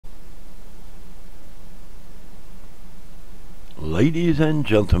Ladies and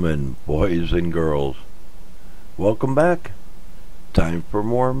gentlemen, boys and girls, welcome back. Time for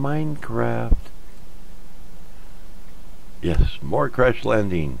more Minecraft. Yes, more Crash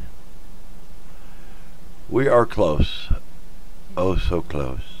Landing. We are close. Oh, so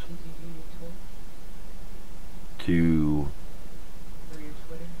close. To...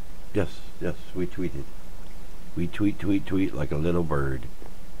 Yes, we tweeted. We tweet like a little bird.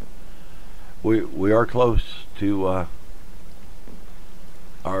 We are close to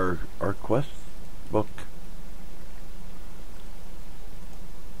our quest book.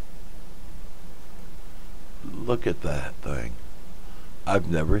 Look at that thing. I've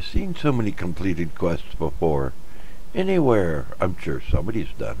never seen so many completed quests before. Anywhere. I'm sure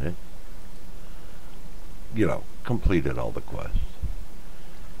somebody's done it. You know, completed all the quests.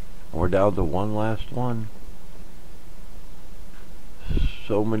 We're down to one last one.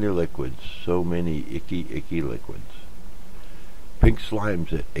 So many liquids. So many icky liquids. Pink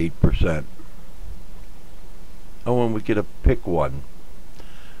slime's at 8%. Oh, and we get to pick one.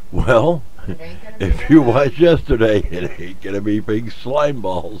 Well, if you watched yesterday, it ain't gonna be pink slime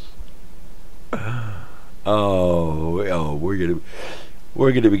balls. Oh, we're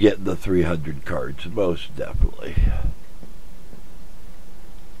gonna be getting the 300 cards, most definitely.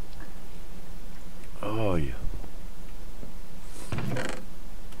 Oh yeah.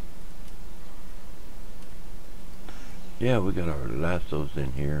 Yeah, we got our lassos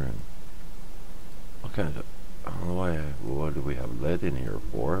in here and all kinds of. I don't know why. What do we have lead in here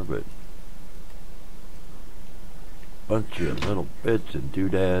for? But bunch of little bits and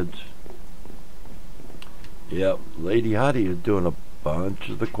doodads. Yep, Lady Hottie is doing a bunch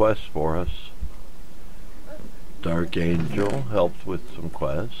of the quests for us. Dark Angel helps with some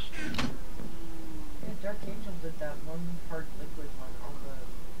quests. Yeah, Dark Angel did that one hard liquid one, all the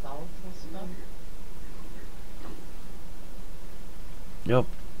volatile stuff. Yep.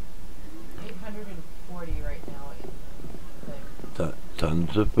 840 right now in the thing.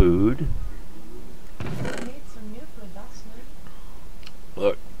 Tons of food. I need some new food, that's nice.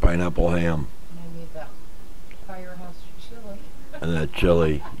 Look, pineapple ham. And I need that firehouse chili. And that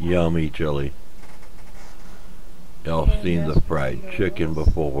chili, yummy chili. Y'all seen the fried chicken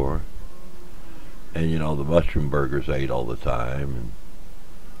before. And you know, the mushroom burgers I eat all the time. And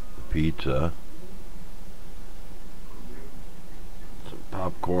the pizza. Some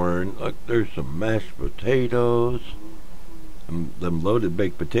popcorn. Look, there's some mashed potatoes. Them loaded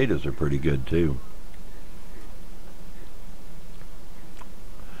baked potatoes are pretty good too.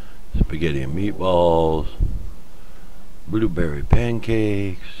 Spaghetti and meatballs. Blueberry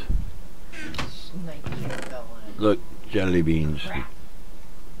pancakes. Look, jelly beans. I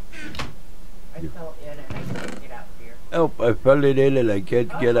fell in and I can't get out here. Oh, I fell in and I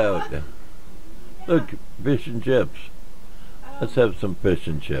can't get out. Look, fish and chips. Let's have some fish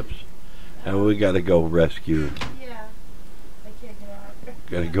and chips. And we gotta go rescue. Yeah, I can't get out.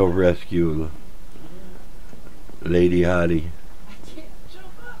 Gotta go rescue Lady Hottie. I can't jump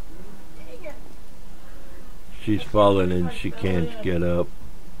up. Dang it. She's fallen and she can't get up.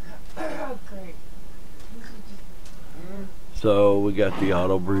 Oh, great. So we got the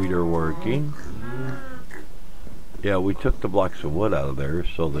auto breeder working. Yeah, we took the blocks of wood out of there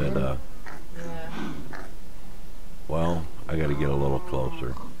so that, Yeah. well, I gotta get a little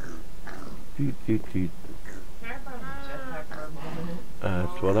closer. Toot, toot, toot. Can I borrow the jetpack for a moment?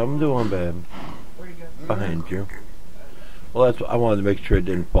 That's what I'm doing, babe. Where'd you go? Behind you. Well, I wanted to make sure it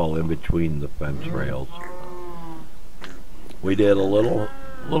didn't fall in between the fence rails. We did a little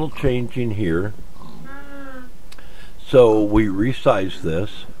changing here. So we resized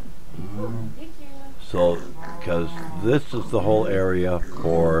this. Thank you. So, because this is the whole area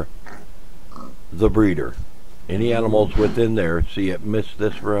for the breeder. Any animals within there, see it missed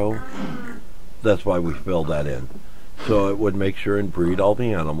this row? That's why we filled that in. So it would make sure and breed all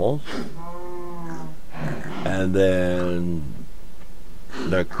the animals. And then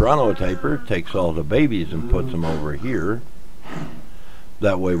the chronotyper takes all the babies and puts them over here.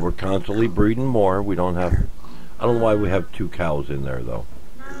 That way we're constantly breeding more. We don't have... I don't know why we have 2 cows in there, though.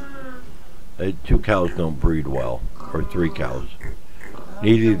 2 cows don't breed well. Or 3 cows.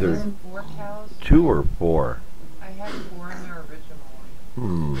 Need either 4 cows? 2 or 4. I had 4 in their original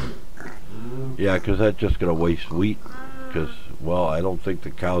one. Yeah, because that's just going to waste wheat. Because, well, I don't think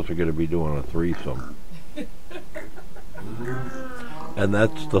the cows are going to be doing a threesome. And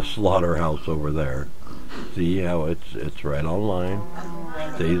that's the slaughterhouse over there. See how it's right on line.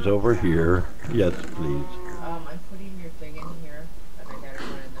 Stays over here. Yes, please. I'm putting your thing in here, and I gotta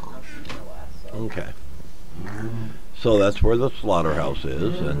run in the house and the last. So. Okay. So that's where the slaughterhouse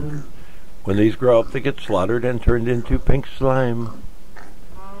is, and When these grow up, they get slaughtered and turned into pink slime.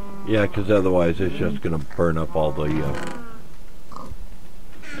 Yeah, because otherwise it's just going to burn up all the...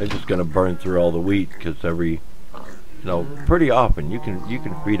 it's just going to burn through all the wheat, because every... pretty often. You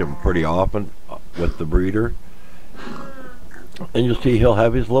can feed him pretty often with the breeder. And you'll see he'll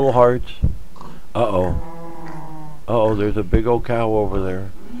have his little hearts. Uh-oh. Uh-oh, there's a big old cow over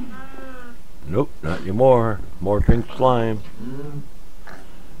there. Nope, not anymore. More pink slime.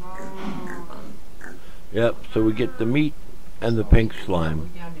 Yep, so we get the meat and the pink slime. Are we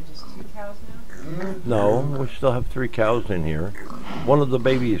down to just 2 cows now? No, we still have 3 cows in here. One of the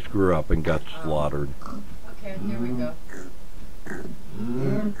babies grew up and got slaughtered. Okay, here we go.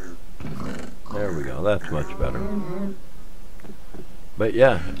 There we go, that's much better. But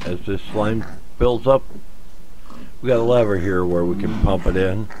yeah, as this slime builds up, we got a lever here where we can pump it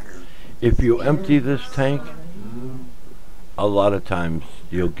in. If you empty this tank, a lot of times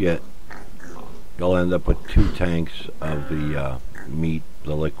you'll end up with 2 tanks of the meat,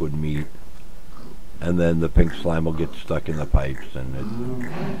 the liquid meat, and then the pink slime will get stuck in the pipes, and it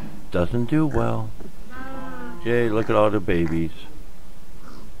doesn't do well. Yay, look at all the babies.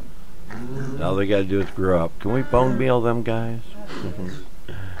 All they gotta do is grow up. Can we bone meal them guys?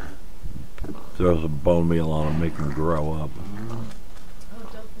 Throw some bone meal on them, make them grow up. Oh,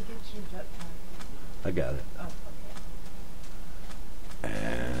 don't forget your jetpack. I got it. Oh, okay.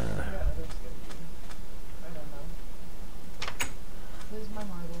 And I don't know. Where's my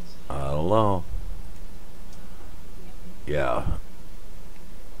marbles? I don't know. Yeah.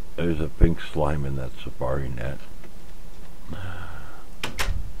 There's a pink slime in that safari net.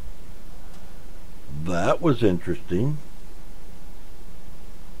 That was interesting.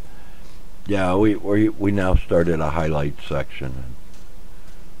 Yeah, we now started a highlight section.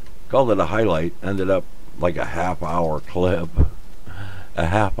 Called it a highlight. Ended up like a half-hour clip. A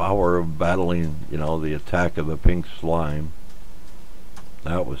half hour of battling, the attack of the pink slime.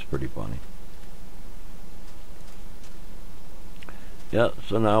 That was pretty funny. Yeah,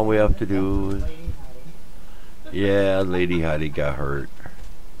 so now we have to do... Yeah, Lady Hattie got hurt.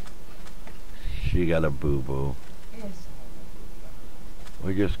 She got a boo-boo.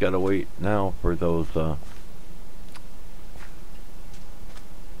 We just gotta wait now for those,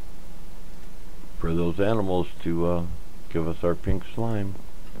 animals to, give us our pink slime.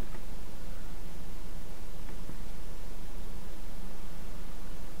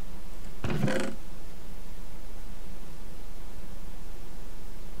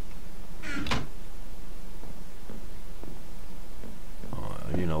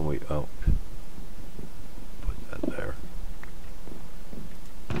 Put that there.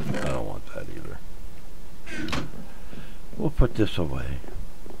 I don't want that either. We'll put this away.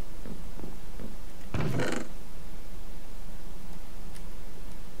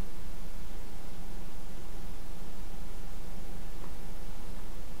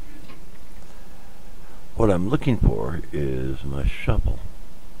 What I'm looking for is my shovel.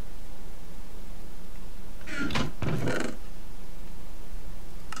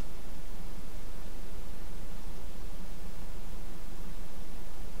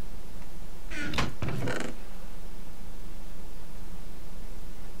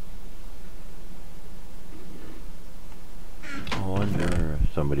 I wonder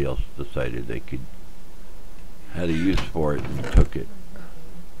if somebody else decided they had a use for it and took it.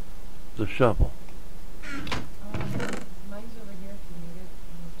 The shovel. Mine's over here if you need it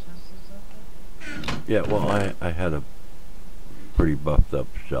in the chest or something. Yeah, well, I had a pretty buffed up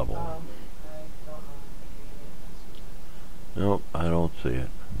shovel. I don't know. Nope, I don't see it.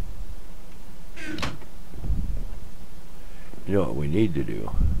 You know what we need to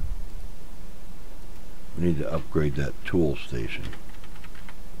do? We need to upgrade that tool station.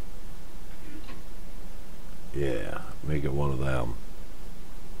 Yeah, make it one of them.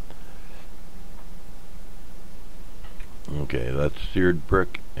 Okay, that's seared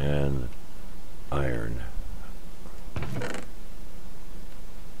brick and iron.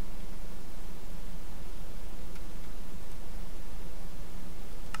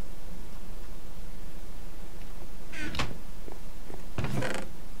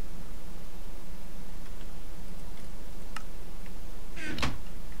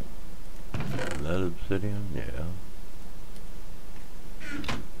 Is that obsidian? Yeah.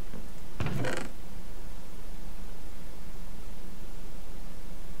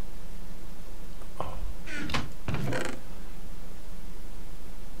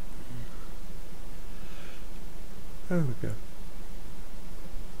 There we go.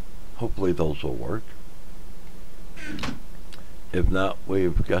 Hopefully those will work. If not,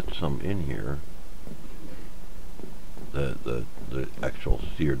 we've got some in here. The actual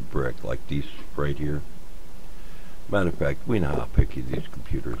seared brick, like these right here. Matter of fact, we know how picky these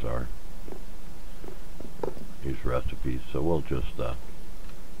computers are. These recipes, so we'll just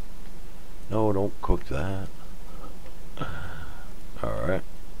no, don't cook that. Alright,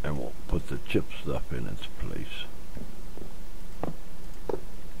 and we'll put the chip stuff in its place.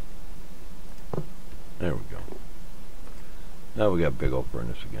 There we go. Now we got big old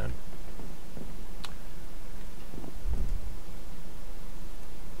furnace again.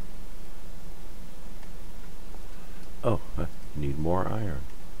 Oh, I need more iron.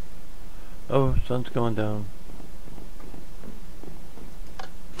 Oh, sun's going down.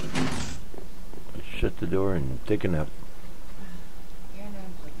 Let's shut the door and take a nap.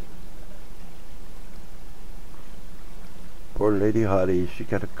 Poor Lady Hottie, she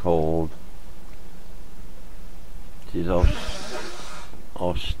got a cold. She's all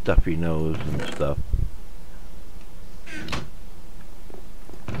stuffy nose and stuff.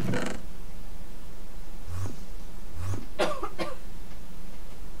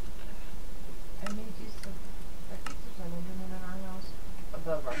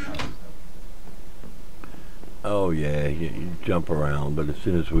 Oh yeah, you jump around, but as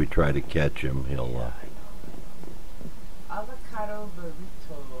soon as we try to catch him, he'll avocado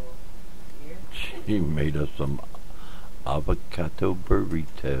burrito. Here. She made us some avocado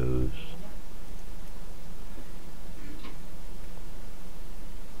burritos.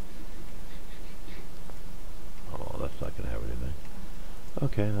 Oh, that's not gonna have anything.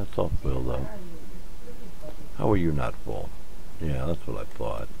 Okay, that's all filled up. How are you not full? Yeah, that's what I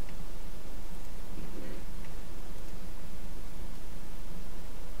thought.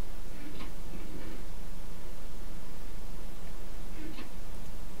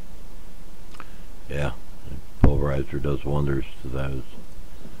 Yeah, the pulverizer does wonders to those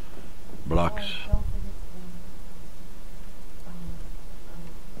blocks.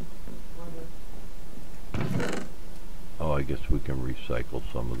 Oh, I guess we can recycle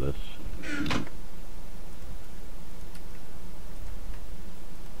some of this.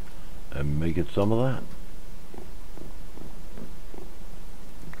 And make it some of that.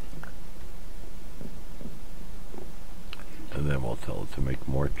 And then we'll tell it to make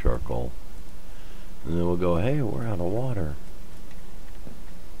more charcoal. And then we'll go, hey, we're out of water.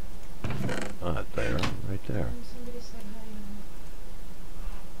 Ah, there, right there.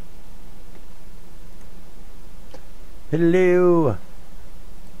 Hello.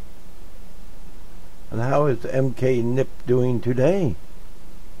 And how is MK Nip doing today?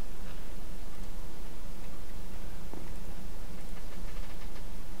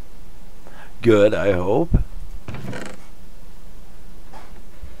 Good, I hope.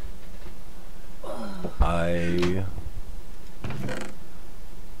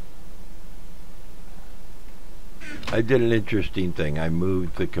 I did an interesting thing. I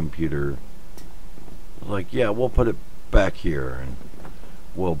moved the computer. Like, yeah, we'll put it back here and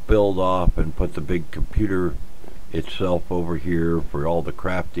we'll build off and put the big computer itself over here for all the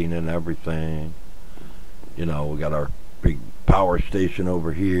crafting and everything. You know, we got our big power station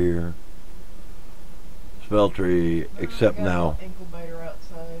over here. Smeltery, except now. Ankle biter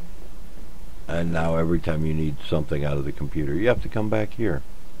outside. And now every time you need something out of the computer, you have to come back here.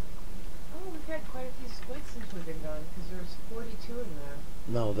 Oh, we've had quite a few squids since we've been gone, because there's 42 in there.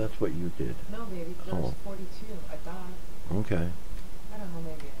 No, that's what you did. No, baby, there was 42. I thought. Okay. I don't know,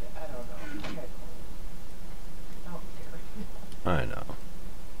 maybe I don't know. I don't care. I know.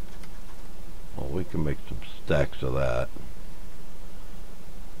 Well, we can make some stacks of that.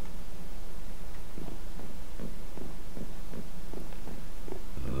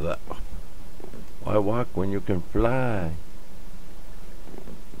 Why walk when you can fly?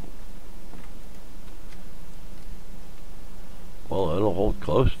 Well, it'll hold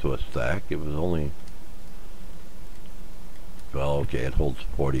close to a stack. It was only... Well, okay, it holds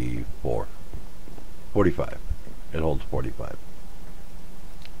 44. 45. It holds 45.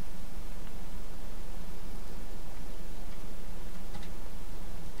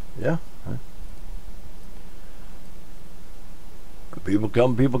 Yeah. People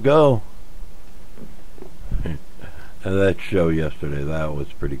come, people go. And that show yesterday, that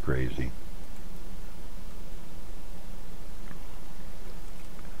was pretty crazy.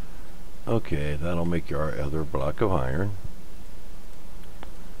 Okay, that'll make our other block of iron.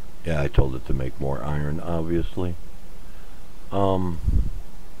 Yeah, I told it to make more iron, obviously. I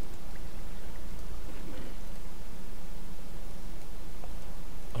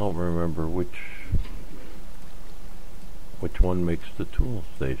don't remember which one makes the tool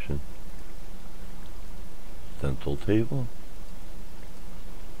station. Stencil table.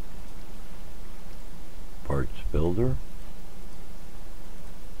 parts builder.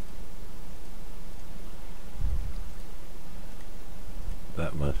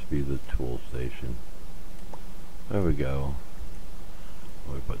 That must be the tool station. There we go.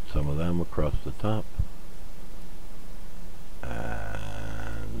 We put some of them across the top.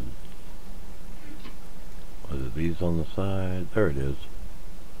 And was it these on the side? There it is.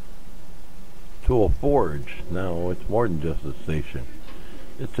 Tool forge. Now it's more than just a station.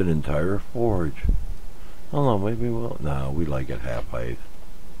 It's an entire forge. I don't know, maybe we'll... No, we like it half height.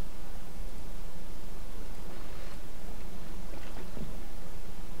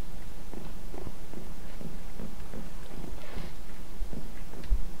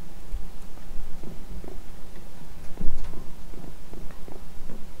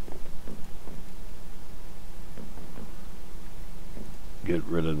 Get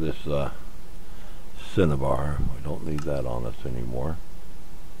rid of this cinnabar. We don't need that on us anymore.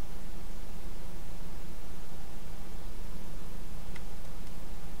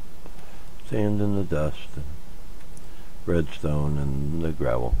 Sand and the dust, and redstone and the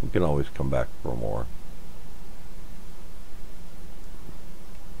gravel. We can always come back for more.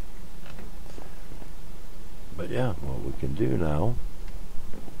 But yeah, what we can do now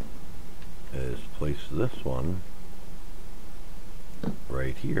is place this one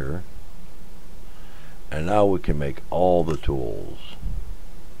right here, and now we can make all the tools.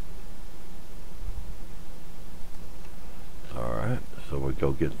 Alright, so we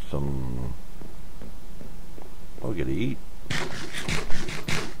go get some... We'll get to eat.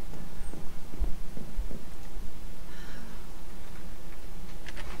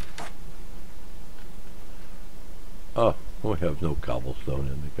 Oh, we have no cobblestone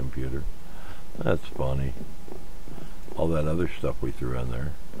in the computer. That's funny. All that other stuff we threw in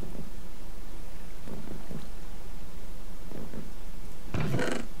there.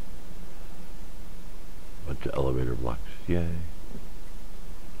 Bunch of elevator blocks, yay.